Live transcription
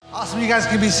Awesome, you guys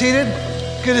can be seated.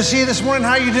 Good to see you this morning.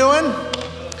 How you doing?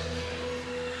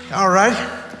 All right.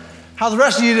 How the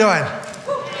rest of you doing?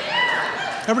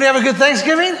 Everybody have a good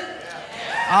Thanksgiving?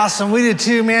 Awesome, we did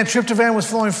too, man. Tryptophan was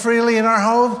flowing freely in our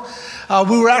home.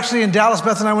 We were actually in Dallas.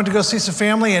 Beth and I went to go see some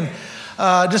family, and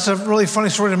just a really funny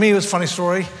story to me. It was a funny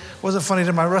story. Wasn't funny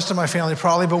to my rest of my family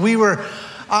probably, but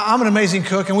I'm an amazing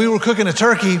cook, and we were cooking a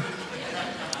turkey,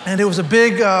 and it was a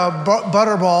big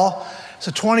butter ball. It's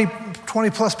a 20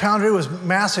 plus pounder. It was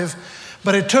massive,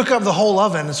 but it took up the whole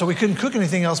oven, and so we couldn't cook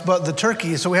anything else but the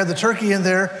turkey. So we had the turkey in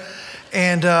there,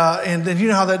 and then you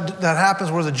know how that happens,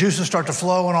 where the juices start to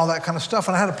flow and all that kind of stuff.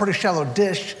 And I had a pretty shallow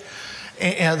dish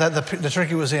and that the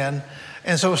turkey was in.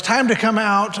 And so it was time to come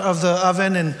out of the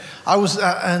oven, and I was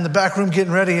in the back room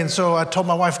getting ready. And so I told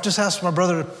my wife, just ask my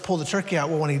brother to pull the turkey out.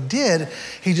 Well, when he did,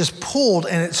 he just pulled,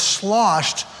 and it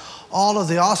sloshed all of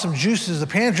the awesome juices, the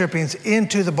pan drippings,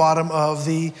 into the bottom of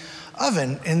the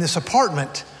oven in this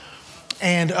apartment.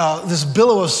 And this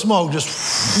billow of smoke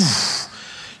just,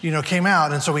 came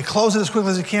out. And so we closed it as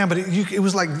quickly as we can, but it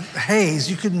was like haze.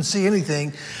 You couldn't see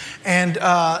anything. And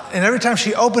every time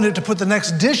she opened it to put the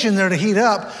next dish in there to heat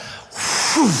up,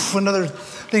 another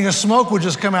thing of smoke would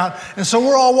just come out. And so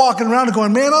we're all walking around and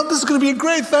going, man, this is going to be a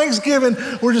great Thanksgiving.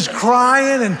 We're just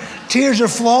crying, and tears are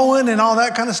flowing and all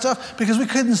that kind of stuff because we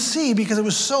couldn't see because it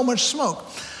was so much smoke.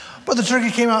 But the turkey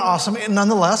came out awesome. And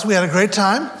nonetheless, we had a great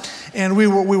time, and we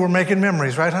were making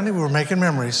memories, right, honey? We were making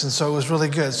memories, and so it was really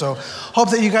good. So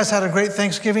hope that you guys had a great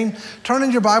Thanksgiving. Turn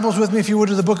in your Bibles with me, if you would,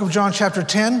 to the book of John chapter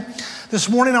 10. This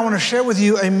morning, I want to share with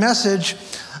you a message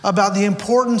about the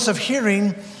importance of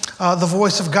hearing the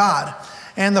voice of God,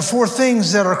 and the four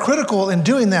things that are critical in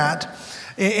doing that.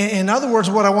 In other words,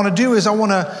 what I want to do is I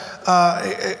want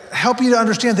to help you to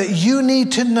understand that you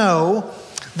need to know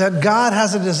that God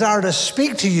has a desire to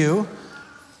speak to you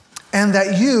and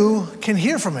that you can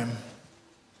hear from him.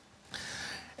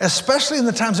 Especially in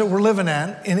the times that we're living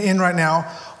in right now,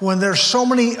 when there's so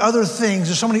many other things,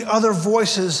 there's so many other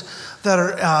voices that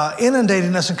are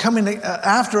inundating us and coming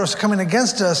after us, coming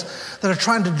against us, that are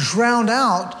trying to drown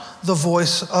out the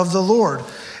voice of the Lord.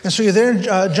 And so you're there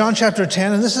in John chapter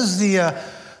 10, and this is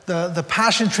the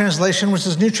Passion Translation, which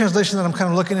is a new translation that I'm kind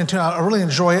of looking into. I really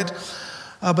enjoy it.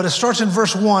 But it starts in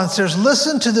verse 1. It says,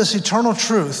 "Listen to this eternal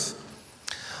truth.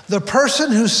 The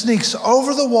person who sneaks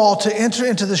over the wall to enter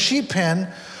into the sheep pen,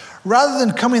 rather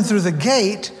than coming through the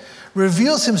gate,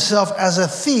 reveals himself as a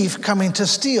thief coming to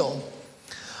steal.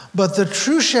 But the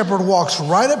true shepherd walks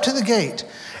right up to the gate,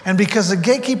 and because the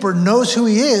gatekeeper knows who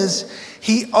he is,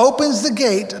 he opens the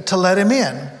gate to let him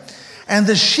in. And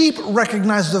the sheep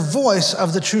recognize the voice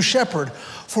of the true shepherd,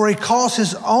 for he calls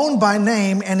his own by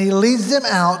name, and he leads them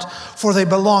out, for they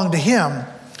belong to him.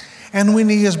 And when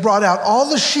he has brought out all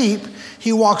the sheep,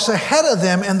 he walks ahead of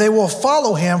them, and they will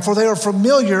follow him, for they are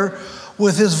familiar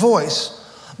with his voice.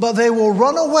 But they will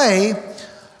run away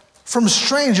from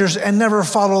strangers and never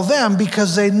follow them,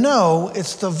 because they know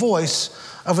it's the voice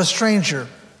of a stranger."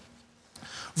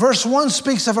 Verse 1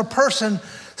 speaks of a person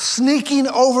sneaking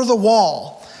over the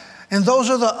wall. And those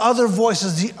are the other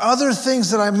voices, the other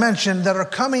things that I mentioned that are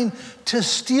coming to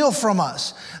steal from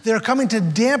us. They're coming to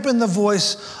dampen the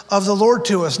voice of the Lord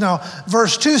to us. Now,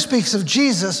 verse 2 speaks of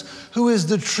Jesus, who is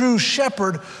the true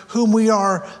shepherd whom we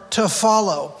are to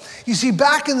follow. You see,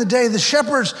 back in the day, the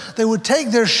shepherds, they would take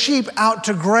their sheep out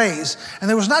to graze. And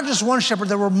there was not just one shepherd,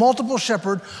 there were multiple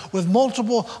shepherds with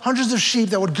multiple hundreds of sheep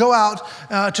that would go out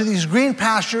to these green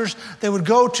pastures. They would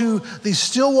go to these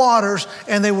still waters,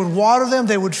 and they would water them,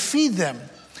 they would feed them.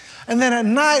 And then at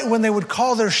night, when they would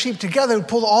call their sheep together, they would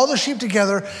pull all the sheep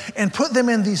together and put them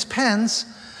in these pens.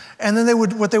 And then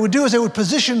what they would do is they would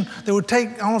take,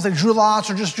 I don't know if they drew lots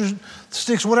or just drew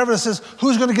sticks, whatever it says,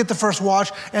 who's going to get the first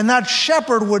watch. And that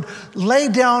shepherd would lay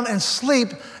down and sleep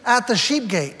at the sheep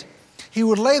gate. He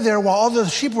would lay there while all the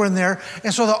sheep were in there.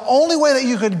 And so the only way that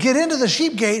you could get into the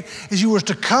sheep gate is you were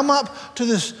to come up to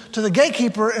the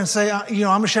gatekeeper and say,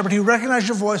 I'm a shepherd. He would recognize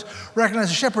your voice, recognize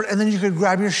the shepherd, and then you could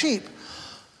grab your sheep.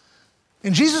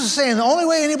 And Jesus is saying the only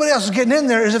way anybody else is getting in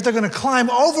there is if they're going to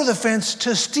climb over the fence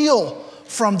to steal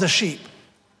from the sheep.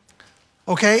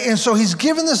 Okay, and so he's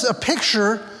given us a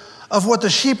picture of what the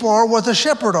sheep are, what the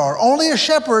shepherd are. Only a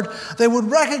shepherd they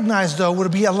would recognize, though, would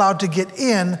be allowed to get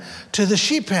in to the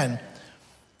sheep pen.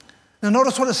 Now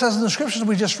notice what it says in the scriptures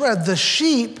we just read. The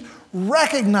sheep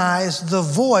recognize the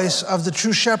voice of the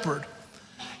true shepherd.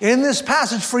 In this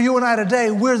passage for you and I today,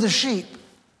 we're the sheep.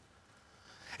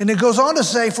 And it goes on to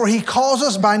say, for he calls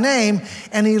us by name,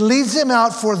 and he leads them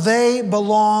out, for they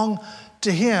belong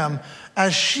to him.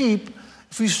 As sheep,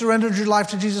 if you surrendered your life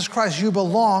to Jesus Christ, you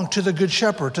belong to the good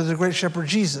shepherd, to the great shepherd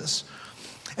Jesus.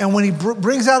 And when he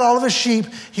brings out all of his sheep,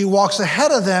 he walks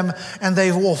ahead of them, and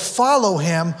they will follow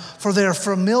him, for they are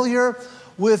familiar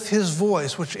with his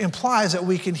voice, which implies that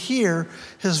we can hear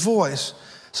his voice.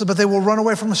 So, but they will run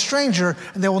away from a stranger,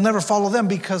 and they will never follow them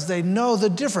because they know the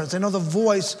difference. They know the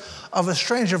voice of a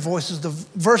stranger versus the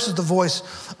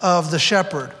voice of the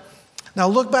shepherd. Now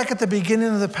look back at the beginning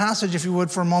of the passage, if you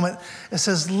would, for a moment. It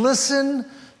says, listen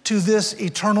to this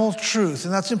eternal truth.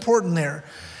 And that's important there.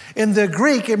 In the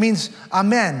Greek, it means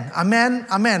amen, amen,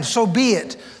 amen. So be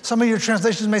it. Some of your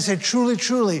translations may say truly,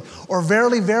 truly, or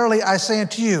verily, verily, I say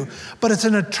unto you. But it's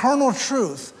an eternal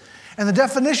truth. And the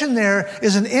definition there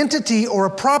is an entity or a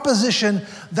proposition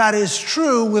that is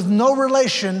true with no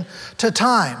relation to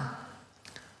time.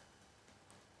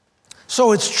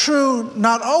 So it's true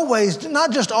not always,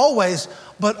 not just always,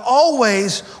 but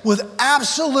always with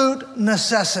absolute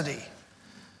necessity.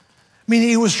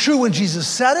 Meaning it was true when Jesus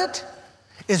said it,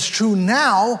 it's true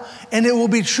now, and it will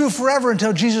be true forever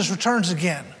until Jesus returns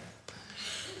again.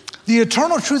 The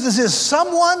eternal truth is this: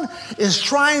 someone is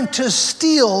trying to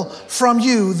steal from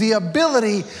you the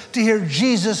ability to hear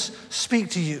Jesus speak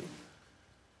to you.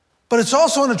 But it's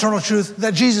also an eternal truth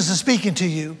that Jesus is speaking to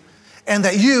you, and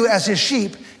that you, as his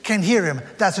sheep, can hear him.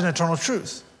 That's an eternal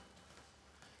truth.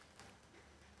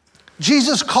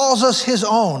 Jesus calls us his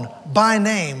own by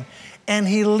name, and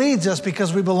he leads us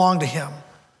because we belong to him.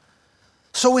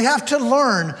 So we have to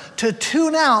learn to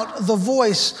tune out the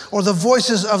voice or the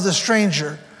voices of the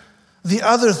stranger, the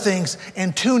other things,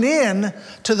 and tune in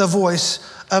to the voice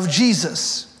of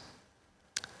Jesus.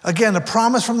 Again, a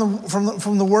promise from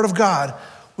the Word of God.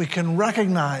 We can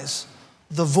recognize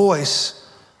the voice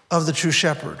of the true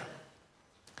shepherd.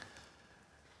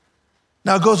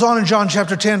 Now it goes on in John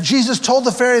chapter 10. Jesus told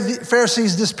the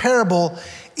Pharisees this parable,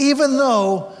 even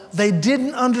though they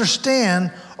didn't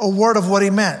understand a word of what he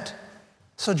meant.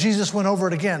 So Jesus went over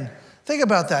it again. Think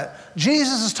about that.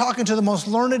 Jesus is talking to the most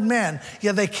learned men,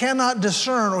 yet they cannot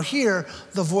discern or hear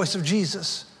the voice of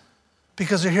Jesus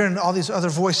because they're hearing all these other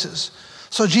voices.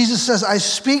 So Jesus says, I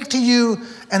speak to you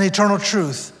an eternal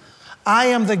truth. I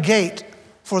am the gate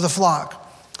for the flock.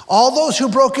 All those who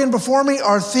broke in before me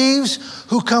are thieves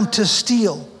who come to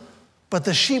steal, but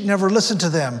the sheep never listen to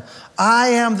them. I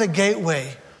am the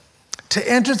gateway. To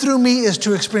enter through me is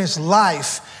to experience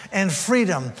life and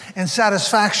freedom and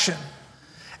satisfaction.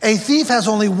 A thief has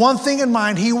only one thing in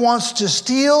mind. He wants to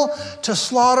steal, to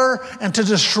slaughter, and to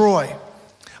destroy.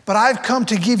 But I've come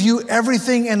to give you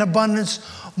everything in abundance,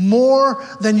 more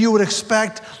than you would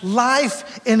expect,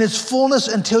 life in its fullness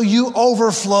until you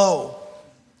overflow.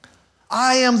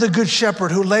 I am the good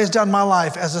shepherd who lays down my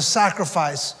life as a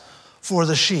sacrifice for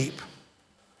the sheep.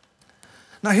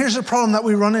 Now here's the problem that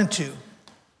we run into: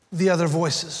 the other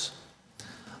voices,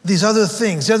 these other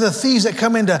things, the other thieves that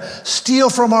come in to steal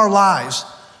from our lives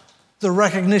the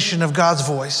recognition of God's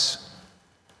voice.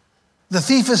 The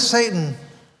thief is Satan,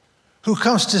 who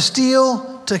comes to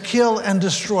steal, to kill, and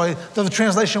destroy. The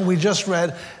translation we just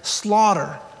read,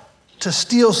 slaughter, to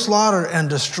steal, slaughter, and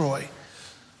destroy.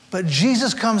 But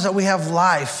Jesus comes that we have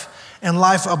life, and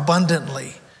life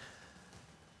abundantly.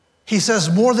 He says,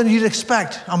 more than you'd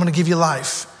expect, I'm going to give you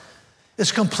life.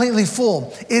 It's completely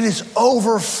full. It is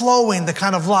overflowing, the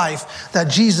kind of life that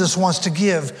Jesus wants to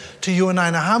give to you and I.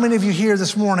 Now, how many of you here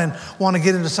this morning want to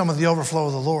get into some of the overflow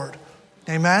of the Lord?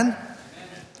 Amen?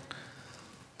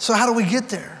 So how do we get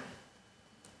there?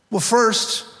 Well,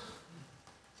 first,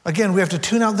 again, we have to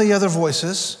tune out the other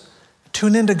voices,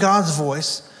 tune into God's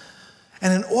voice.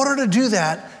 And in order to do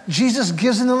that, Jesus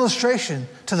gives an illustration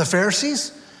to the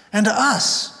Pharisees and to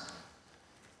us.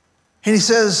 And he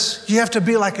says, you have to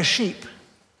be like a sheep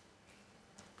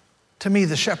to me,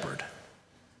 the shepherd.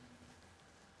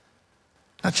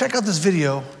 Now check out this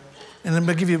video, and I'm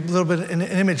going to give you a little bit an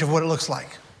image of what it looks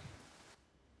like.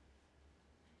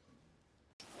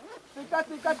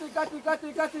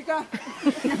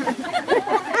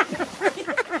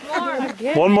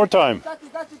 One more time.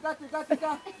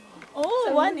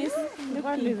 Oh, one is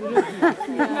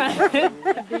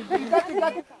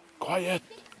Quiet.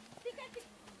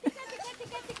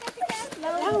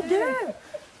 louder.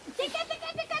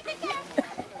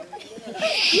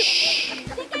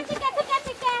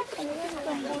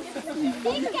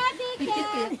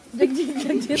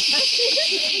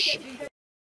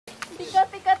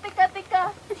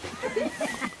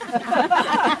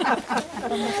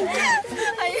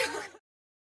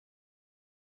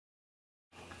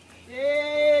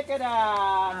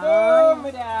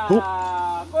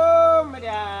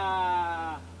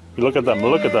 You look at them.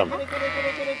 Look at them.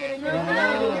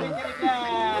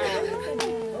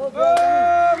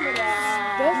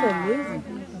 That's amazing.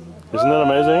 Isn't that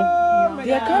amazing?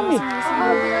 They are coming.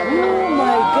 Oh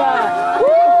my God.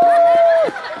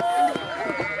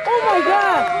 Oh my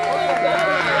God.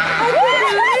 I can't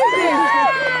believe this.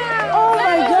 Oh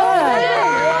my God.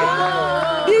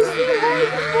 This is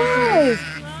voice.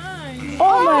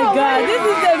 Oh my God. This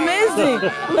is amazing.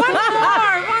 One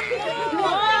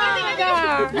more.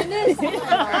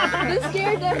 This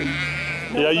scared them.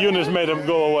 Yeah, Eunice made him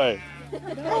go away.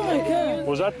 Oh my God.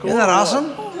 Was that cool? Isn't that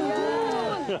awesome?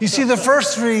 You see, the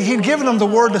first three, he'd given them the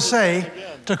word to say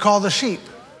to call the sheep.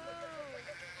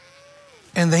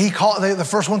 And the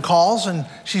first one calls, and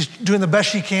she's doing the best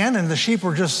she can, and the sheep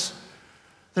were just,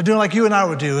 they're doing like you and I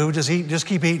would do. We would just eat, just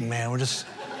keep eating, man. We're just,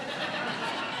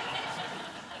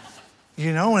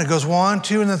 you know, and it goes 1,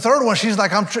 2, and the third one, she's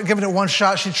like, I'm giving it one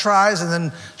shot. She tries, and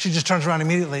then she just turns around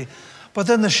immediately. But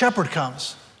then the shepherd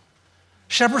comes.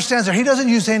 Shepherd stands there. He doesn't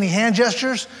use any hand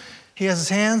gestures. He has his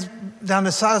hands down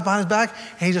his sides behind his back,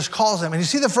 and he just calls them. And you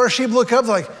see the first sheep look up,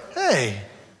 they're like, hey,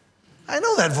 I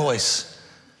know that voice.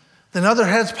 Then other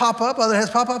heads pop up,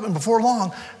 and before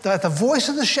long, at the voice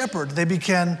of the shepherd, they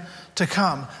began to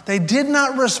come. They did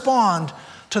not respond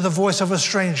to the voice of a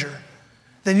stranger.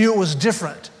 They knew it was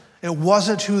different. It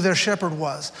wasn't who their shepherd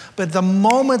was. But the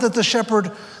moment that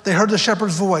they heard the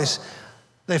shepherd's voice,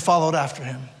 they followed after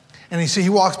him. And you see, he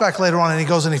walks back later on, and he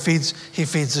goes and he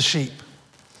feeds the sheep.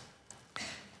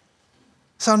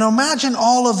 So now imagine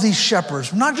all of these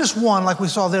shepherds, not just one like we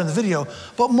saw there in the video,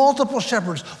 but multiple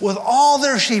shepherds with all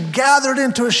their sheep gathered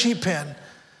into a sheep pen.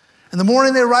 In the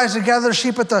morning they rise to gather their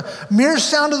sheep. At the mere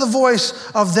sound of the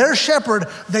voice of their shepherd,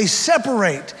 they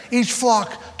separate each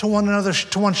flock to one another,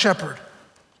 to one shepherd.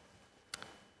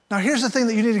 Now here's the thing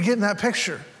that you need to get in that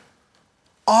picture.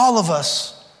 All of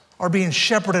us are being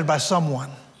shepherded by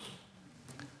someone.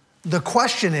 The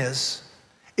question is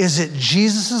it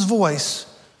Jesus' voice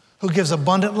who gives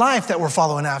abundant life that we're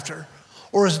following after?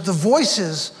 Or is it the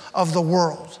voices of the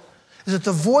world? Is it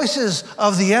the voices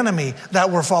of the enemy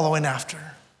that we're following after?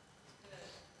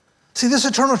 See, this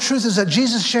eternal truth is that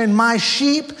Jesus is saying, my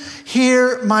sheep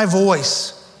hear my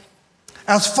voice.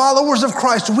 As followers of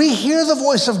Christ, we hear the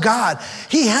voice of God.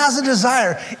 He has a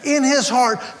desire in his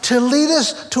heart to lead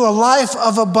us to a life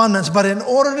of abundance. But in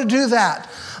order to do that,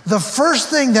 the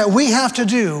first thing that we have to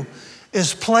do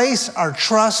is place our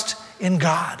trust in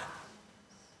God.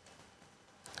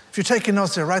 If you're taking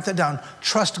notes there, write that down.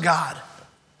 Trust God.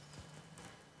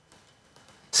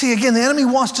 See, again, the enemy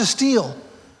wants to steal.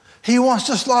 He wants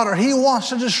to slaughter. He wants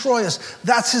to destroy us.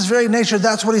 That's his very nature.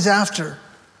 That's what he's after.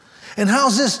 And how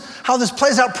this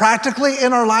plays out practically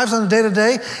in our lives on a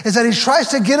day-to-day is that he tries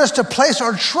to get us to place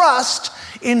our trust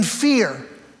in fear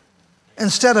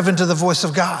instead of into the voice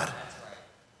of God.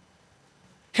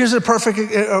 Here's a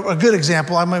good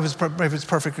example. Maybe it's a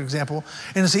perfect example.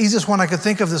 And it's the easiest one I could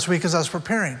think of this week as I was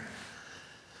preparing.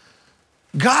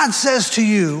 God says to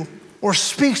you, or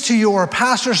speaks to you, or a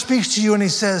pastor speaks to you, and he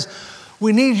says,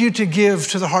 we need you to give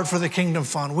to the Heart for the Kingdom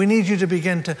Fund. We need you to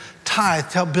begin to tithe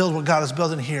to help build what God is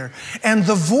building here. And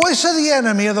the voice of the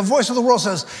enemy, or the voice of the world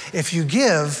says, if you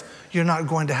give, you're not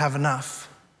going to have enough.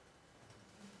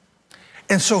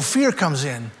 And so fear comes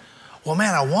in. Well,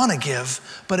 man, I want to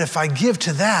give, but if I give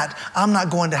to that, I'm not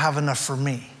going to have enough for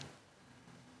me.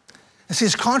 And see,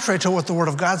 it's contrary to what the Word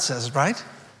of God says, right?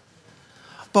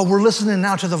 But we're listening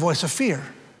now to the voice of fear.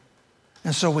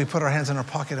 And so we put our hands in our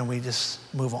pocket and we just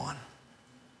move on.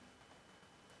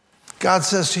 God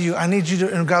says to you, I need you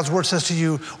to, and God's Word says to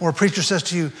you, or a preacher says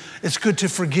to you, it's good to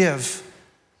forgive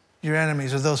your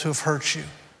enemies or those who have hurt you.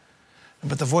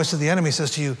 But the voice of the enemy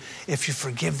says to you, if you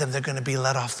forgive them, they're going to be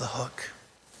let off the hook.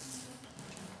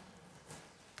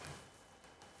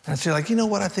 And so you're like, you know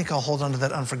what? I think I'll hold on to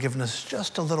that unforgiveness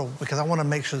just a little because I want to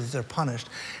make sure that they're punished.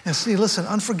 And see, listen,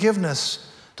 unforgiveness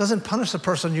doesn't punish the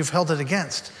person you've held it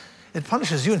against. It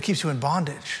punishes you and keeps you in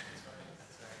bondage.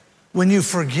 When you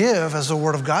forgive, as the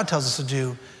Word of God tells us to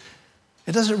do,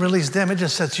 it doesn't release them, it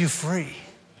just sets you free.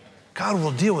 God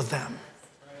will deal with them.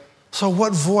 So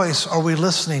what voice are we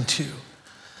listening to?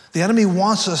 The enemy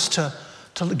wants us to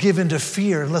give into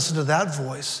fear and listen to that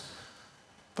voice.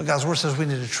 But God's Word says we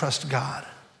need to trust God.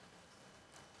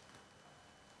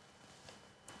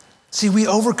 See, we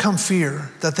overcome fear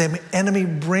that the enemy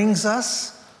brings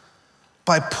us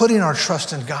by putting our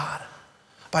trust in God,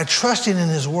 by trusting in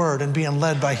his word and being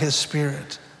led by his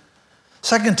Spirit.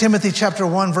 2 Timothy chapter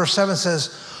 1, verse 7 says,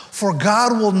 for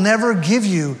God will never give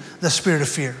you the spirit of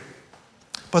fear,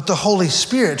 but the Holy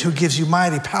Spirit who gives you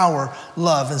mighty power,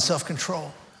 love, and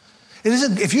self-control. It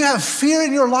isn't, if you have fear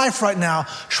in your life right now,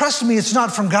 trust me, it's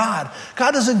not from God.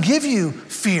 God doesn't give you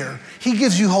fear. He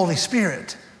gives you Holy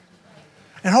Spirit.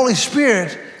 And Holy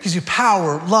Spirit gives you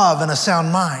power, love, and a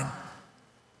sound mind.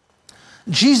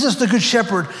 Jesus, the Good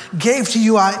Shepherd, gave to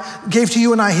you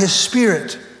and I his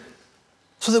Spirit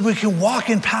so that we can walk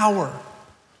in power,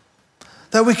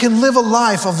 that we can live a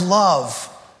life of love,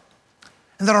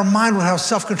 and that our mind will have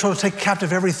self-control to take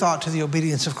captive every thought to the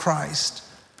obedience of Christ.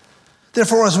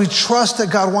 Therefore, as we trust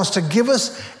that God wants to give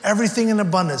us everything in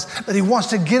abundance, that he wants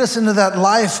to get us into that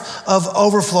life of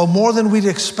overflow more than we'd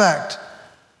expect,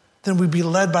 then we'd be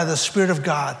led by the Spirit of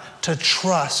God to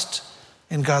trust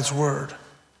in God's word.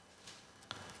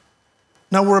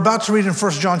 Now, we're about to read in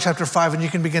 1 John chapter 5, and you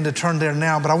can begin to turn there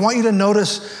now. But I want you to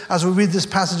notice, as we read this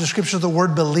passage of Scripture, the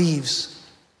word believes.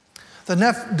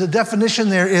 The definition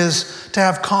there is to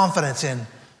have confidence in,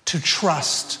 to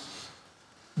trust.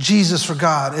 Jesus for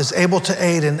God is able to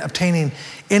aid in obtaining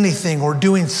anything or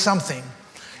doing something.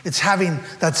 It's having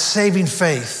that saving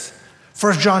faith.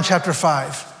 1 John chapter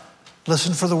 5,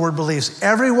 listen for the word believes.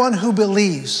 Everyone who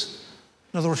believes,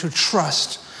 in other words, who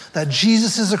trusts, that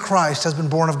Jesus is the Christ has been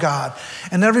born of God.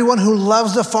 And everyone who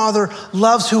loves the Father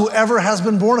loves whoever has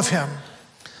been born of him.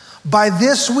 By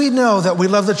this we know that we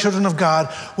love the children of God,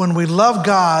 when we love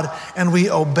God and we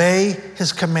obey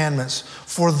his commandments.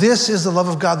 For this is the love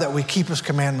of God, that we keep his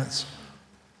commandments.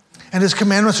 And his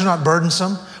commandments are not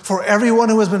burdensome, for everyone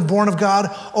who has been born of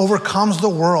God overcomes the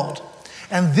world.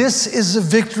 And this is the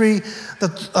victory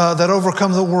that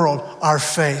overcomes the world, our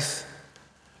faith.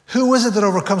 Who is it that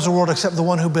overcomes the world except the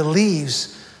one who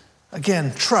believes?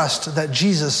 Again, trust that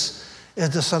Jesus is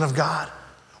the Son of God.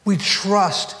 We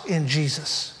trust in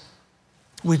Jesus.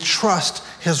 We trust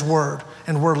his word,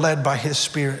 and we're led by his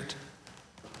Spirit.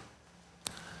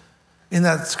 In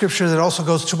that scripture, that also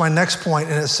goes to my next point,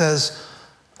 and it says,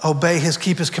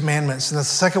 keep his commandments. And the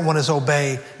second one is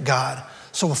obey God.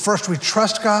 So first we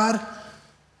trust God,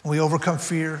 and we overcome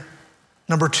fear.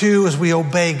 Number two is we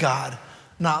obey God,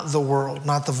 not the world,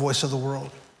 not the voice of the world.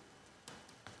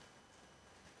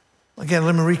 Again,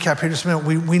 let me recap here just a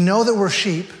minute. We know that we're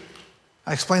sheep.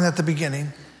 I explained that at the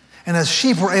beginning. And as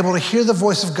sheep, we're able to hear the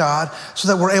voice of God so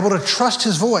that we're able to trust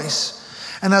his voice.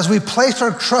 And as we place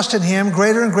our trust in him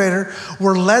greater and greater,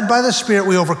 we're led by the Spirit,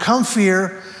 we overcome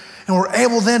fear, and we're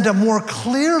able then to more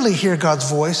clearly hear God's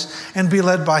voice and be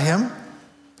led by him.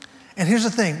 And here's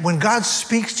the thing, when God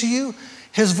speaks to you,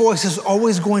 his voice is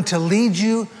always going to lead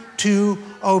you to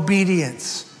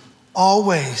obedience,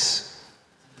 always.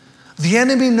 The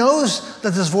enemy knows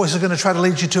that this voice is going to try to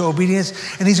lead you to obedience,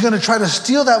 and he's going to try to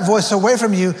steal that voice away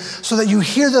from you so that you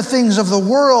hear the things of the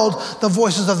world, the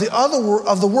voices of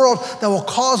the world that will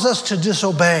cause us to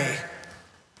disobey.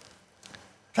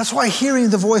 That's why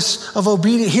hearing the voice of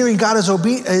obedience, hearing God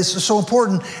is so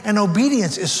important, and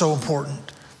obedience is so important.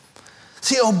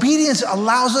 See, obedience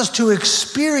allows us to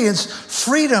experience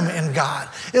freedom in God.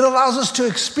 It allows us to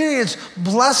experience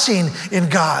blessing in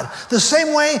God, the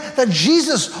same way that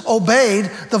Jesus obeyed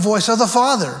the voice of the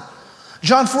Father.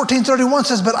 John 14:31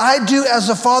 says, "But I do as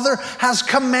the Father has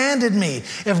commanded me."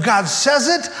 If God says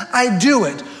it, I do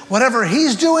it. Whatever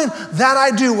he's doing, that I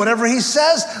do. Whatever he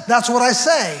says, that's what I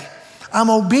say.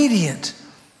 I'm obedient.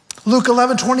 Luke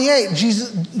 11:28,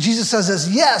 Jesus says this,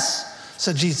 "Yes,"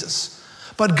 said Jesus,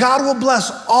 "but God will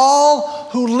bless all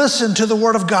who listen to the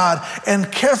word of God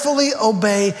and carefully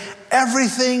obey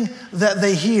everything that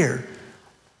they hear."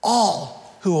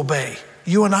 All who obey,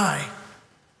 you and I.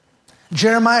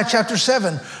 Jeremiah chapter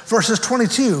 7, verses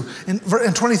 22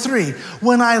 and 23.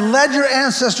 "When I led your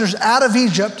ancestors out of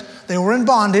Egypt," they were in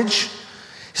bondage.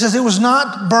 He says, "it was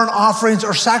not burnt offerings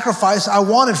or sacrifice I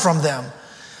wanted from them.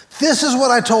 This is what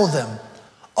I told them.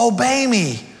 Obey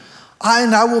me.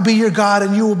 I will be your God,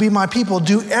 and you will be my people.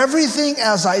 Do everything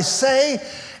as I say,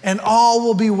 and all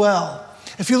will be well."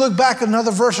 If you look back another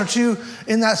verse or two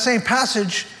in that same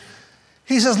passage,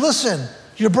 he says, listen,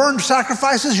 your burnt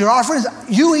sacrifices, your offerings,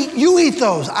 you eat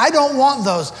those. I don't want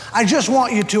those. I just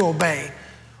want you to obey.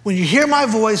 When you hear my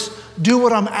voice, do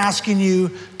what I'm asking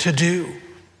you to do.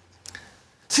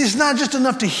 See, it's not just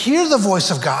enough to hear the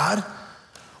voice of God.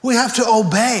 We have to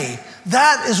obey.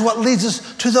 That is what leads us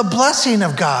to the blessing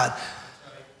of God.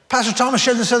 Pastor Thomas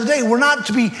shared this the other day. We're not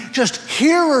to be just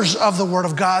hearers of the word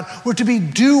of God. We're to be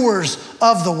doers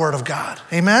of the word of God.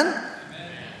 Amen? Amen.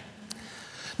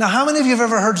 Now, how many of you have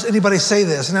ever heard anybody say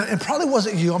this? And it probably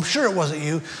wasn't you. I'm sure it wasn't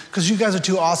you, because you guys are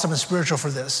too awesome and spiritual for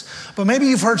this. But maybe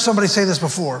you've heard somebody say this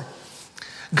before.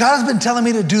 God has been telling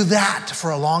me to do that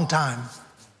for a long time.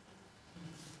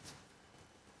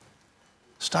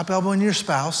 Stop elbowing your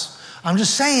spouse. I'm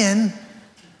just saying,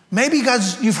 maybe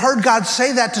you've heard God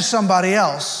say that to somebody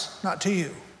else, not to you.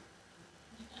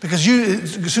 Because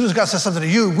as soon as God says something to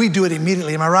you, we do it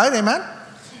immediately. Am I right? Amen?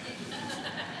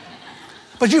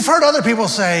 But you've heard other people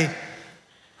say,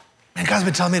 man, God's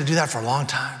been telling me to do that for a long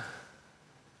time.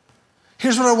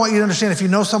 Here's what I want you to understand. If you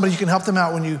know somebody, you can help them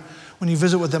out when you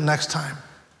visit with them next time.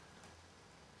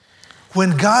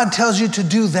 When God tells you to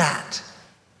do that,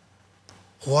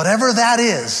 whatever that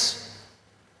is,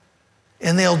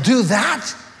 and they'll do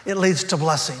that, it leads to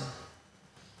blessing.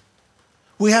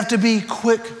 We have to be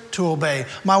quick to obey.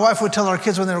 My wife would tell our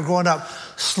kids when they were growing up,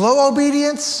 slow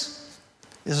obedience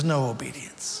is no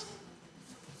obedience.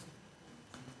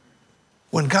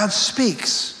 When God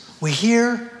speaks, we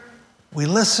hear, we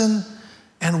listen,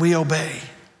 and we obey.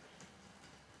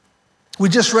 We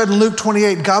just read in Luke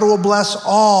 28, God will bless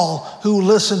all who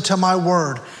listen to my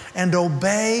word and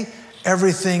obey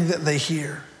everything that they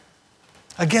hear.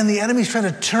 Again, the enemy's trying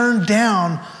to turn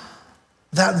down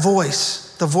that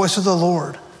voice, the voice of the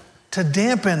Lord, to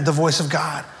dampen the voice of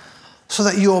God so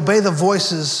that you obey the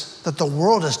voices that the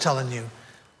world is telling you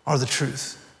are the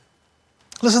truth.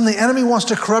 Listen, the enemy wants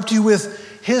to corrupt you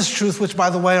with his truth, which, by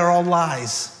the way, are all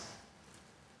lies.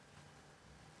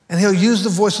 And he'll use the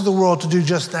voice of the world to do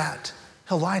just that.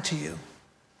 He'll lie to you.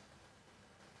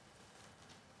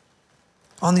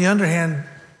 On the other hand,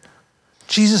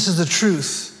 Jesus is the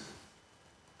truth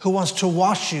who wants to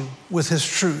wash you with his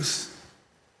truth,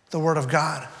 the Word of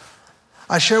God.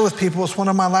 I share with people, it's one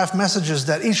of my life messages,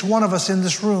 that each one of us in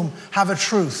this room have a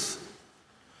truth,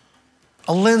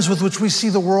 a lens with which we see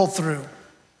the world through.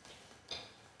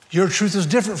 Your truth is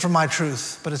different from my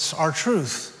truth, but it's our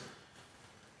truth.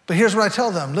 But here's what I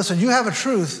tell them. Listen, you have a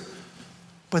truth,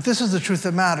 but this is the truth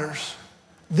that matters.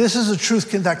 This is the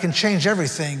truth that can change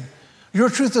everything. Your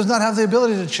truth does not have the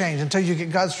ability to change until you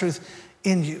get God's truth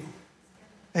in you.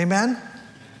 Amen?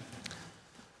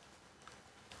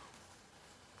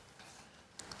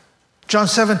 John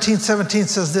 17:17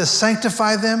 says this,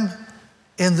 sanctify them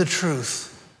in the truth.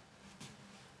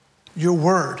 Your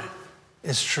word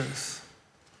is truth.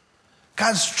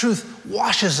 God's truth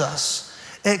washes us.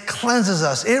 It cleanses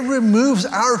us. It removes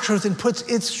our truth and puts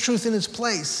its truth in its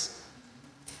place.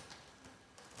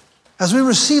 As we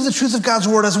receive the truth of God's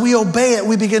word, as we obey it,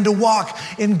 we begin to walk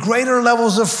in greater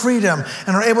levels of freedom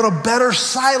and are able to better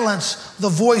silence the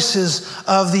voices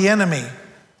of the enemy.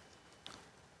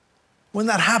 When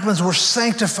that happens, we're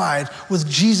sanctified with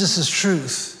Jesus'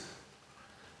 truth.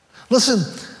 Listen,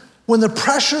 when the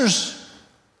pressures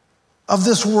of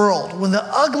this world, when the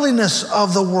ugliness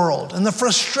of the world and the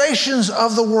frustrations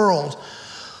of the world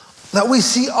that we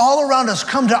see all around us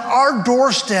come to our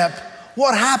doorstep,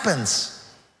 what happens?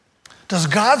 Does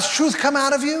God's truth come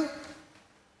out of you?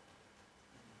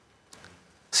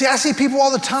 See, I see people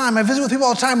all the time. I visit with people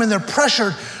all the time, and they're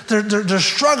pressured. They're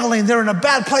struggling. They're in a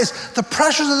bad place. The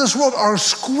pressures of this world are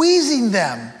squeezing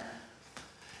them.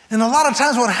 And a lot of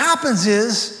times what happens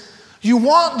is you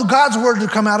want God's word to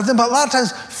come out of them, but a lot of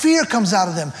times fear comes out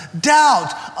of them.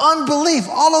 Doubt, unbelief,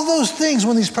 all of those things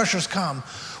when these pressures come.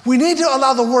 We need to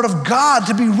allow the word of God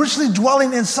to be richly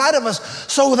dwelling inside of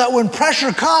us so that when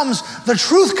pressure comes, the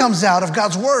truth comes out of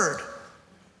God's word.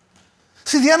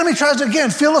 See, the enemy tries to, again,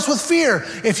 fill us with fear.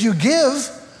 If you give,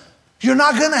 you're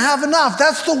not going to have enough.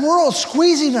 That's the world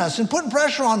squeezing us and putting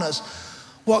pressure on us.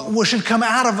 What should come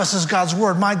out of us is God's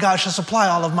word. My God shall supply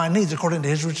all of my needs according to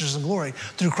his riches and glory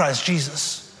through Christ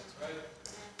Jesus.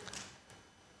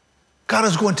 God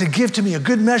is going to give to me a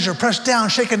good measure, pressed down,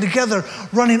 shaken together,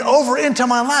 running over into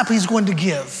my lap. He's going to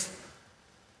give.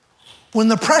 When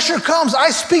the pressure comes, I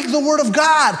speak the word of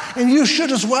God, and you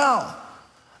should as well.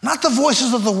 Not the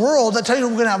voices of the world that tell you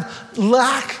we're going to have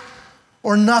lack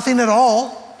or nothing at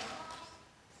all.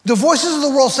 The voices of the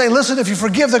world say, listen, if you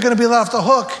forgive, they're going to be let off the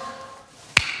hook.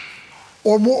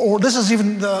 Or more, or this is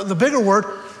even the bigger word,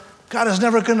 God is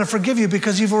never going to forgive you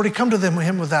because you've already come to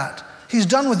him with that. He's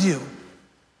done with you.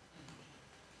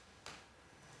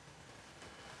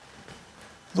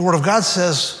 The word of God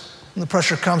says, when the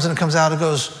pressure comes and it comes out, it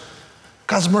goes,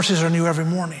 God's mercies are new every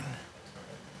morning.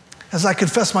 As I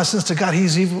confess my sins to God,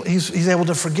 he's able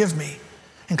to forgive me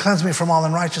and cleanse me from all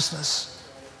unrighteousness.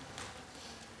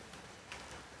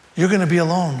 You're going to be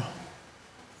alone.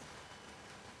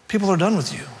 People are done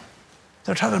with you.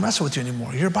 They're trying to mess with you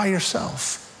anymore. You're by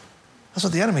yourself. That's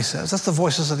what the enemy says. That's the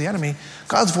voices of the enemy.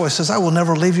 God's voice says, I will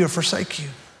never leave you or forsake you,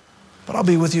 but I'll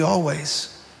be with you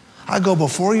always. I go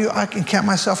before you. I can camp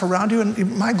myself around you,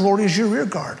 and my glory is your rear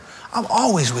guard. I'm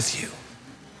always with you.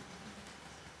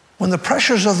 When the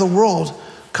pressures of the world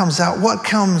comes out, what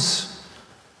comes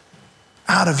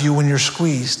out of you when you're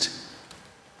squeezed?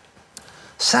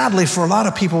 Sadly, for a lot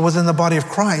of people within the body of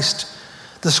Christ,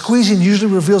 the squeezing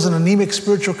usually reveals an anemic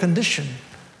spiritual condition.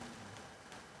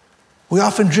 We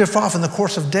often drift off in the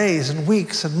course of days and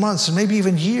weeks and months and maybe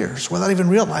even years without even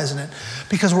realizing it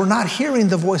because we're not hearing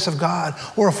the voice of God,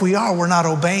 or if we are, we're not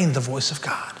obeying the voice of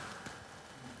God.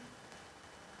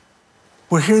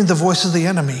 We're hearing the voice of the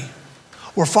enemy.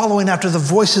 We're following after the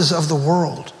voices of the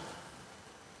world.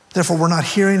 Therefore, we're not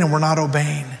hearing and we're not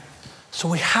obeying. So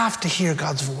we have to hear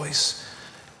God's voice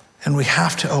and we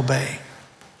have to obey.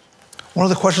 One of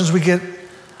the questions we get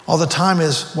all the time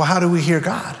is, well, how do we hear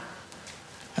God?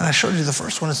 And I showed you the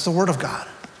first one. It's the Word of God.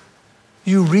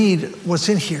 You read what's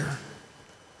in here.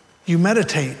 You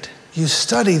meditate. You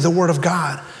study the Word of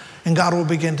God, and God will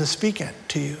begin to speak it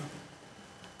to you.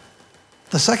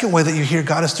 The second way that you hear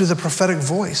God is through the prophetic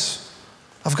voice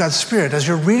of God's Spirit. As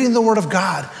you're reading the Word of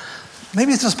God,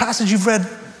 maybe it's this passage you've read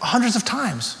hundreds of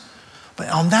times, but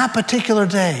on that particular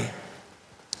day,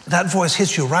 that voice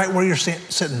hits you right where you're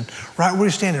sitting, right where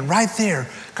you're standing, right there.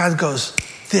 God goes,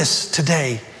 this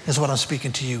today is what I'm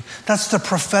speaking to you. That's the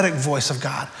prophetic voice of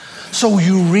God. So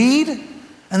you read,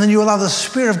 and then you allow the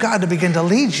Spirit of God to begin to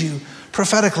lead you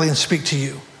prophetically and speak to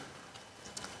you.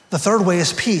 The third way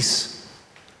is peace.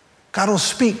 God will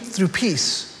speak through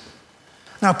peace.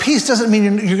 Now, peace doesn't mean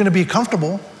you're going to be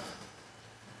comfortable.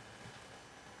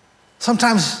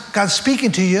 Sometimes God's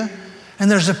speaking to you, and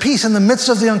there's a peace in the midst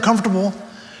of the uncomfortable.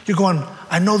 You're going,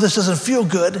 I know this doesn't feel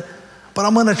good, but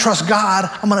I'm going to trust God.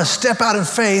 I'm going to step out in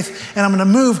faith, and I'm going to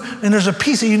move. And there's a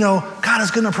peace that you know God is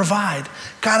going to provide.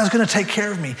 God is going to take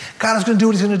care of me. God is going to do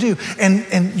what he's going to do.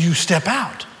 And you step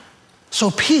out. So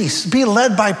peace, be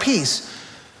led by peace.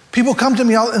 People come to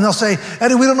me and they'll say,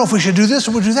 Eddie, we don't know if we should do this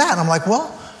or we'll do that. And I'm like, well,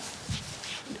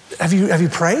 have you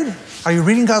prayed? Are you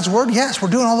reading God's word? Yes, we're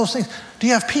doing all those things. Do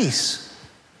you have peace?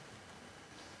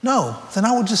 No. Then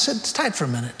I will just sit tight for a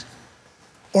minute.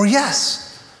 Or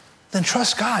yes. Then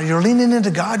trust God. You're leaning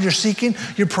into God. You're seeking.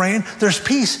 You're praying. There's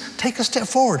peace. Take a step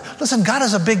forward. Listen, God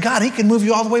is a big God. He can move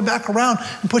you all the way back around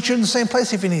and put you in the same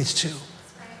place if he needs to.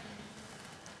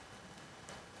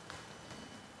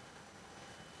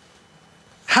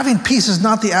 Having peace is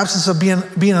not the absence of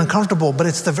being uncomfortable, but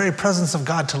it's the very presence of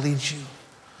God to lead you.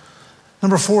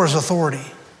 Number 4 is authority.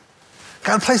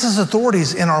 God places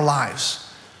authorities in our lives.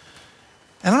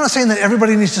 And I'm not saying that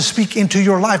everybody needs to speak into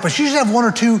your life, but you should have 1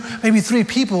 or 2, maybe 3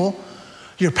 people,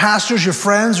 your pastors, your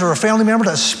friends, or a family member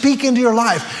that speak into your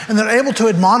life, and they're able to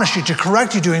admonish you, to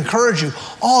correct you, to encourage you,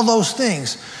 all those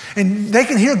things. And they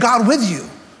can hear God with you.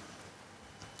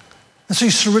 And so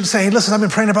you say, hey, listen, I've been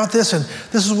praying about this, and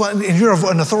this is what, and you're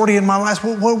an authority in my life.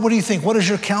 What do you think? What is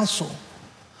your counsel?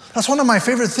 That's one of my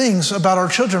favorite things about our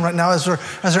children right now as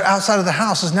they're outside of the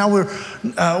house, is now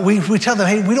we tell them,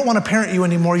 hey, we don't want to parent you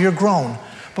anymore. You're grown,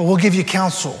 but we'll give you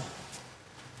counsel.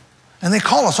 And they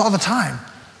call us all the time.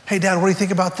 Hey, Dad, what do you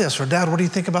think about this? Or Dad, what do you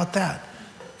think about that?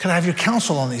 Can I have your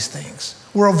counsel on these things?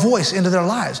 We're a voice into their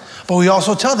lives. But we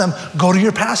also tell them, go to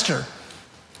your pastor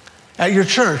at your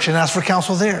church and ask for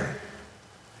counsel there.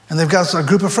 And they've got a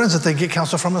group of friends that they get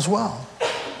counsel from as well.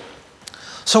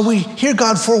 So we hear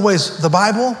God 4 ways: the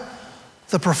Bible,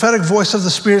 the prophetic voice of the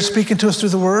Spirit speaking to us through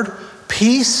the word,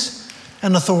 peace,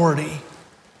 and authority.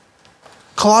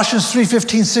 Colossians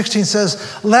 3:15-16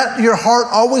 says, let your heart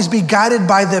always be guided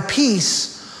by the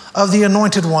peace of the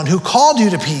Anointed One who called you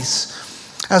to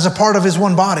peace as a part of his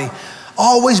one body.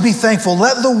 Always be thankful.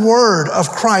 Let the word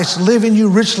of Christ live in you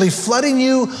richly, flooding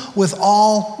you with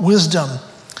all wisdom.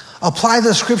 Apply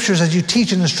the scriptures as you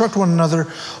teach and instruct one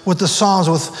another with the psalms,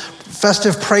 with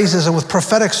festive praises, and with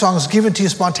prophetic songs given to you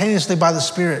spontaneously by the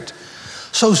Spirit.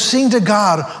 So sing to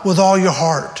God with all your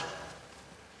heart.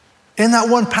 In that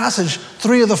one passage,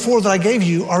 3 of the 4 that I gave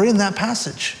you are in that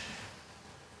passage.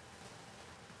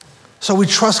 So we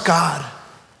trust God.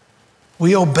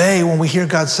 We obey when we hear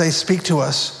God say, speak to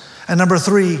us. And number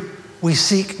 3, we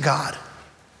seek God.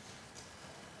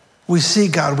 We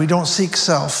seek God. We don't seek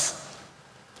self.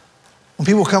 When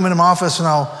people come into my office and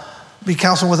I'll be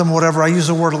counseling with them or whatever, I use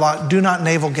the word a lot, do not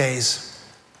navel gaze.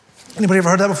 Anybody ever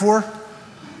heard that before?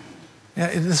 Yeah,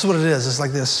 this is what it is. It's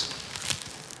like this.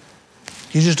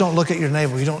 You just don't look at your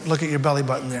navel. You don't look at your belly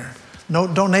button there. No,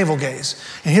 don't navel gaze.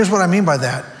 And here's what I mean by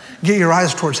that. Get your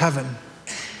eyes towards heaven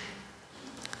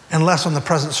and less on the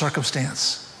present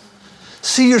circumstance.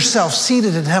 See yourself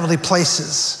seated in heavenly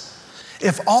places.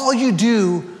 If all you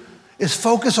do is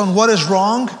focus on what is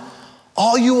wrong,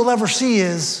 all you will ever see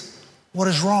is what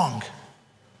is wrong.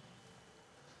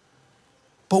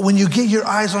 But when you get your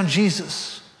eyes on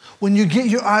Jesus, when you get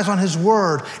your eyes on his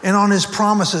word and on his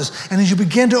promises, and as you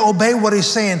begin to obey what he's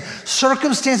saying,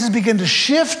 circumstances begin to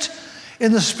shift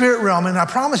in the spirit realm. And I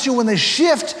promise you, when they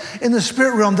shift in the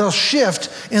spirit realm, they'll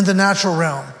shift in the natural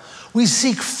realm. We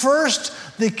seek first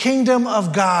the kingdom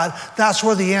of God. That's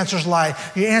where the answers lie.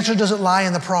 The answer doesn't lie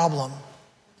in the problem.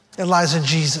 It lies in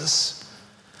Jesus.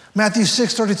 Matthew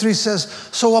 6:33 says,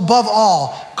 so above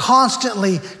all,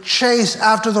 constantly chase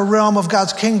after the realm of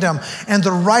God's kingdom and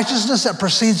the righteousness that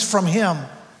proceeds from him.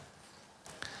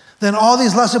 Then all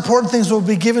these less important things will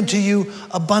be given to you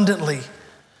abundantly.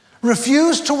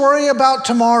 Refuse to worry about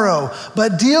tomorrow,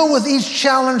 but deal with each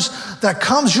challenge that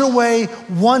comes your way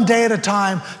one day at a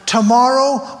time.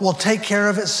 Tomorrow will take care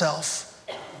of itself.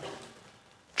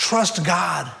 Trust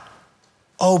God,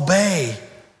 obey,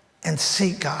 and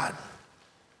seek God.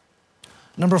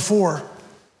 Number 4,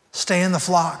 stay in the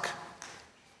flock.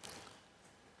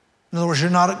 In other words,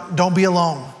 don't be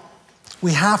alone.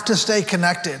 We have to stay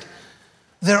connected.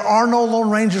 There are no lone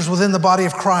rangers within the body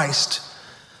of Christ.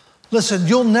 Listen,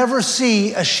 you'll never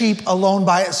see a sheep alone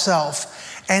by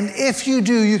itself. And if you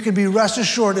do, you can be rest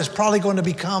assured it's probably going to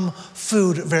become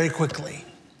food very quickly.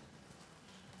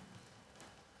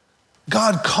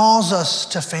 God calls us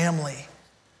to family,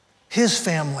 his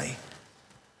family.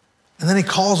 And then he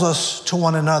calls us to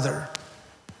one another.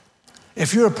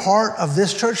 If you're a part of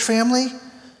this church family,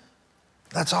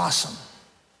 that's awesome.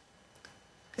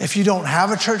 If you don't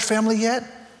have a church family yet,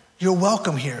 you're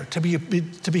welcome here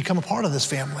to become a part of this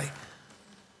family.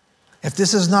 If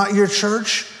this is not your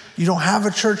church, you don't have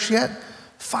a church yet,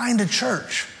 find a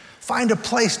church. Find a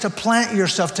place to plant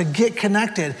yourself, to get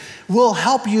connected. We'll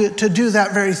help you to do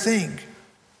that very thing.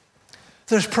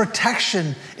 There's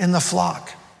protection in the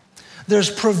flock.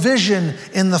 There's provision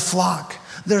in the flock.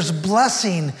 There's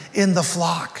blessing in the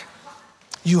flock.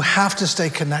 You have to stay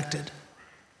connected.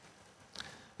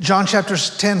 John chapter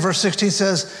 10, verse 16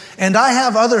 says, and I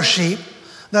have other sheep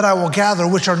that I will gather,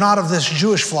 which are not of this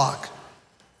Jewish flock.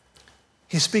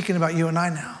 He's speaking about you and I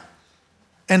now.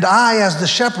 And I, as the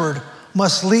shepherd,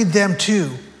 must lead them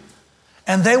too.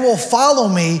 And they will follow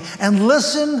me and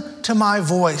listen to my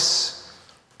voice.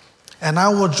 And I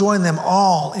will join them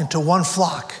all into one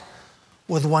flock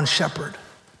with one shepherd.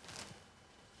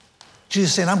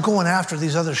 Jesus saying, I'm going after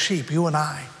these other sheep, you and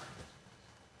I.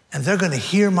 And they're going to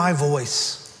hear my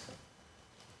voice.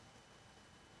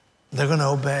 They're going to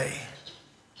obey.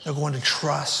 They're going to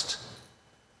trust.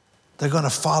 They're going to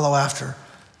follow after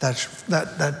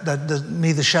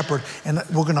me, the shepherd, and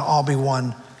we're going to all be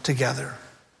one together.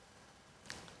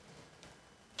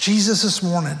 Jesus this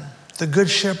morning, the good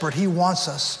shepherd, he wants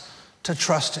us to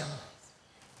trust him.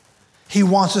 He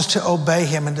wants us to obey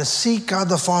him and to seek God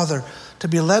the Father, to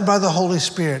be led by the Holy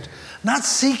Spirit, not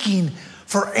seeking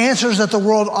for answers that the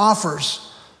world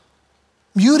offers,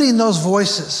 muting those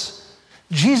voices.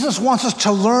 Jesus wants us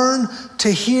to learn to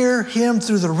hear him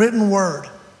through the written word.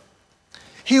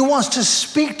 He wants to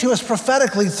speak to us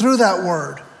prophetically through that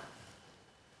word.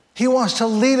 He wants to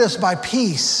lead us by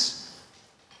peace,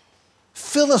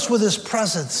 fill us with his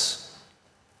presence,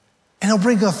 and he'll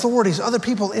bring authorities, other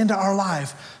people into our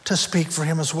life to speak for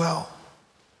him as well.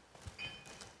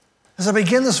 As I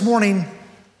begin this morning,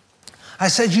 I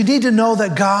said you need to know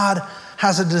that God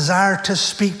has a desire to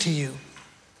speak to you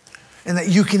and that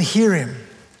you can hear him.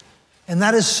 And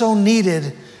that is so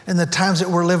needed in the times that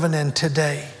we're living in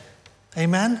today.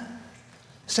 Amen?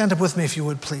 Stand up with me if you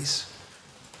would, please.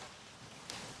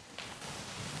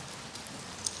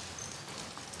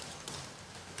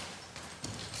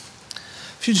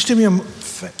 If you just do me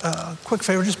a quick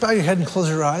favor, just bow your head and close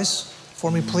your eyes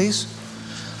for me, please.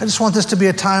 I just want this to be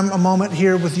a moment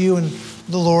here with you and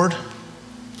the Lord.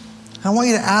 And I want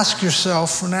you to ask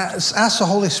yourself, and ask the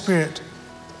Holy Spirit,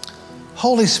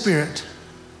 Holy Spirit,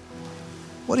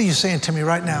 what are you saying to me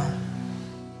right now?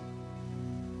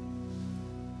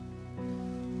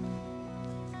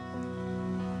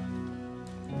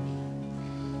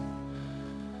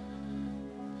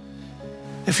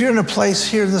 If you're in a place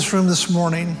here in this room this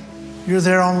morning, you're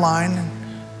there online,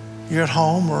 you're at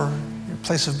home or your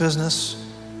place of business,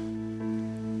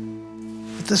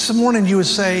 but this morning you would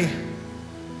say,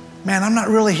 man, I'm not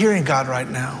really hearing God right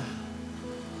now.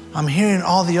 I'm hearing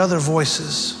all the other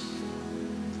voices.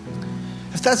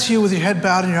 If that's you with your head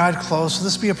bowed and your eyes closed, so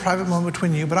this will be a private moment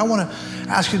between you, but I want to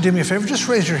ask you to do me a favor. Just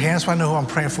raise your hand so I know who I'm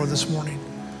praying for this morning.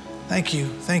 Thank you,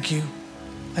 thank you,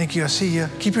 thank you. I see you.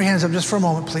 Keep your hands up just for a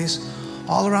moment, please.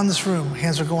 All around this room,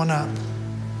 hands are going up.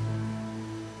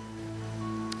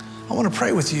 I want to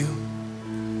pray with you.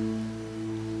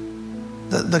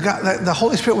 The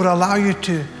Holy Spirit would allow you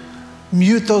to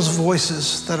mute those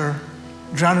voices that are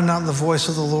drowning out the voice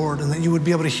of the Lord, and that you would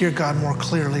be able to hear God more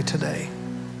clearly today.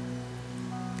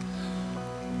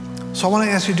 So I want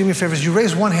to ask you to do me a favor. As you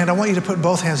raise one hand, I want you to put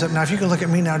both hands up. Now, if you can look at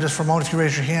me now just for a moment, if you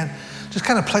raise your hand, just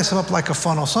kind of place them up like a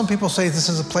funnel. Some people say this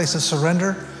is a place of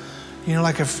surrender. You know,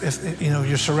 like if you know,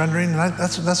 you're surrendering, and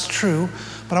that's true.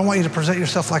 But I want you to present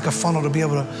yourself like a funnel to be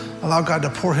able to allow God to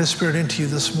pour his Spirit into you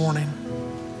this morning.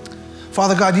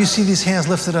 Father God, you see these hands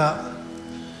lifted up.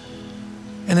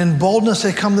 And in boldness,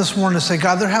 they come this morning to say,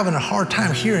 God, they're having a hard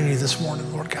time hearing you this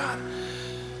morning, Lord God.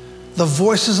 The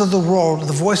voices of the world,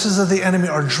 the voices of the enemy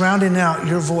are drowning out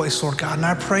your voice, Lord God. And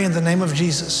I pray in the name of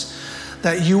Jesus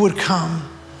that you would come,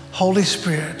 Holy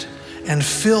Spirit, and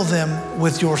fill them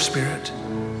with your Spirit.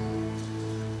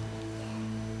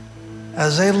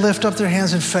 As they lift up their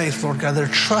hands in faith, Lord God, they're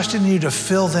trusting you to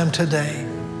fill them today.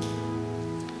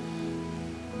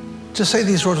 Just say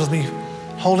these words with me.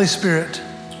 Holy Spirit,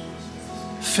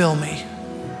 fill me.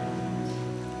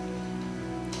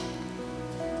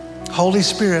 Holy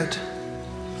Spirit,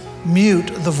 mute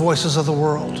the voices of the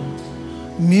world.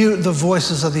 Mute the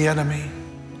voices of the enemy.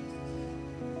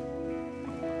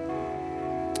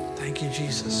 Thank you,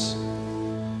 Jesus.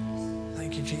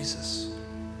 Thank you, Jesus.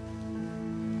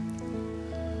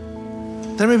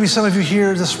 There may be some of you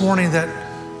here this morning that,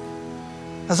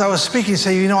 as I was speaking,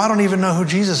 say, I don't even know who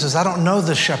Jesus is. I don't know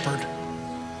this shepherd.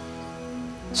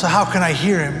 So how can I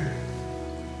hear him?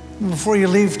 Before you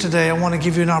leave today, I want to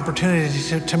give you an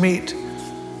opportunity to meet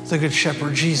the Good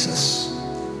Shepherd, Jesus.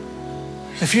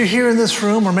 If you're here in this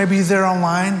room, or maybe you're there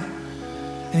online,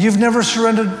 and you've never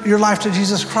surrendered your life to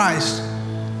Jesus Christ,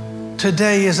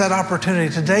 today is that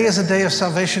opportunity. Today is a day of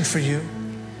salvation for you.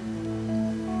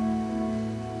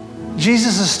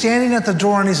 Jesus is standing at the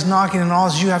door and he's knocking, and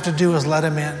all you have to do is let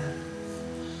him in.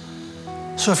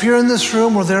 So if you're in this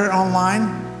room or there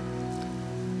online,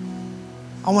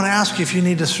 I want to ask you if you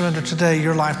need to surrender today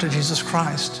your life to Jesus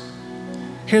Christ.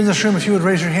 Here in this room, if you would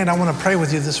raise your hand, I want to pray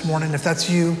with you this morning. If that's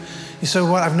you, you say,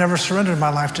 well, I've never surrendered my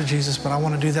life to Jesus, but I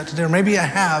want to do that today. Or maybe I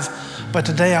have, but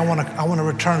today I want to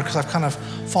return because I've kind of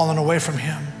fallen away from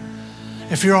him.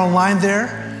 If you're online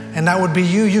there, and that would be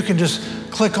you, you can just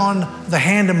click on the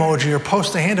hand emoji or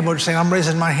post the hand emoji saying, I'm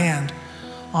raising my hand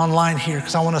online here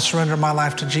because I want to surrender my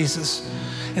life to Jesus.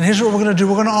 And here's what we're going to do.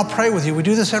 We're going to all pray with you. We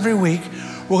do this every week.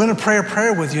 We're going to pray a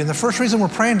prayer with you. And the first reason we're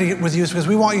praying with you is because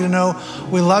we want you to know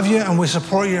we love you and we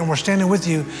support you and we're standing with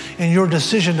you in your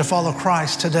decision to follow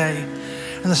Christ today.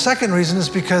 And the second reason is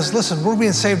because, listen, we're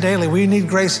being saved daily. We need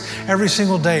grace every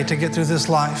single day to get through this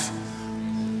life.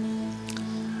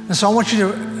 And so I want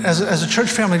you to, as a church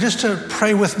family, just to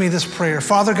pray with me this prayer.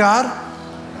 Father God,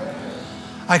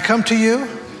 I come to you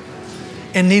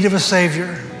in need of a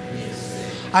Savior.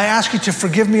 I ask you to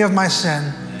forgive me of my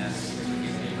sin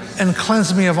and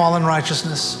cleanse me of all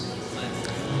unrighteousness.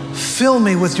 Fill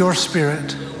me with your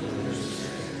Spirit.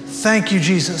 Thank you,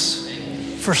 Jesus,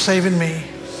 for saving me.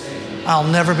 I'll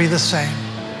never be the same.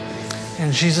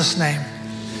 In Jesus' name,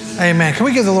 amen. Can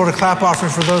we give the Lord a clap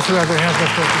offering for those who have their hands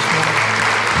lifted up this morning?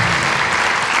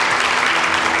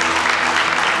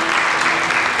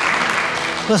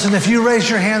 Listen, if you raise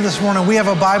your hand this morning, we have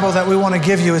a Bible that we want to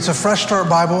give you. It's a Fresh Start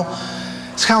Bible.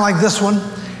 It's kind of like this one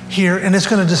here, and it's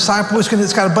going to disciple.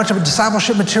 It's got a bunch of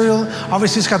discipleship material.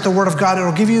 Obviously, it's got the Word of God.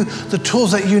 It'll give you the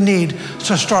tools that you need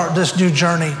to start this new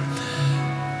journey.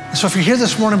 So if you're here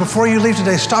this morning, before you leave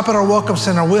today, stop at our Welcome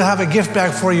Center. We'll have a gift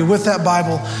bag for you with that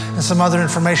Bible and some other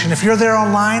information. If you're there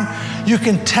online, you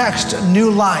can text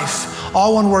New Life,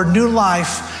 all one word, New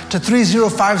Life, to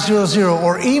 30500,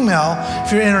 or email,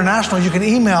 if you're international, you can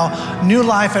email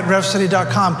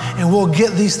newlife@revcity.com, and we'll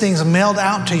get these things mailed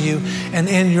out to you and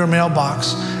in your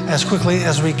mailbox as quickly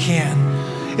as we can.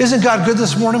 Isn't God good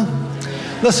this morning?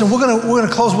 Listen, we're gonna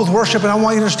close with worship, and I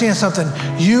want you to understand something.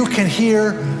 You can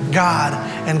hear God,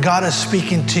 and God is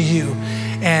speaking to you.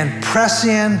 And press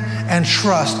in and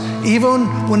trust.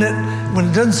 Even when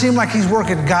it doesn't seem like he's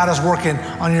working, God is working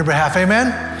on your behalf.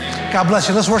 Amen? God bless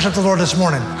you. Let's worship the Lord this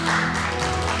morning.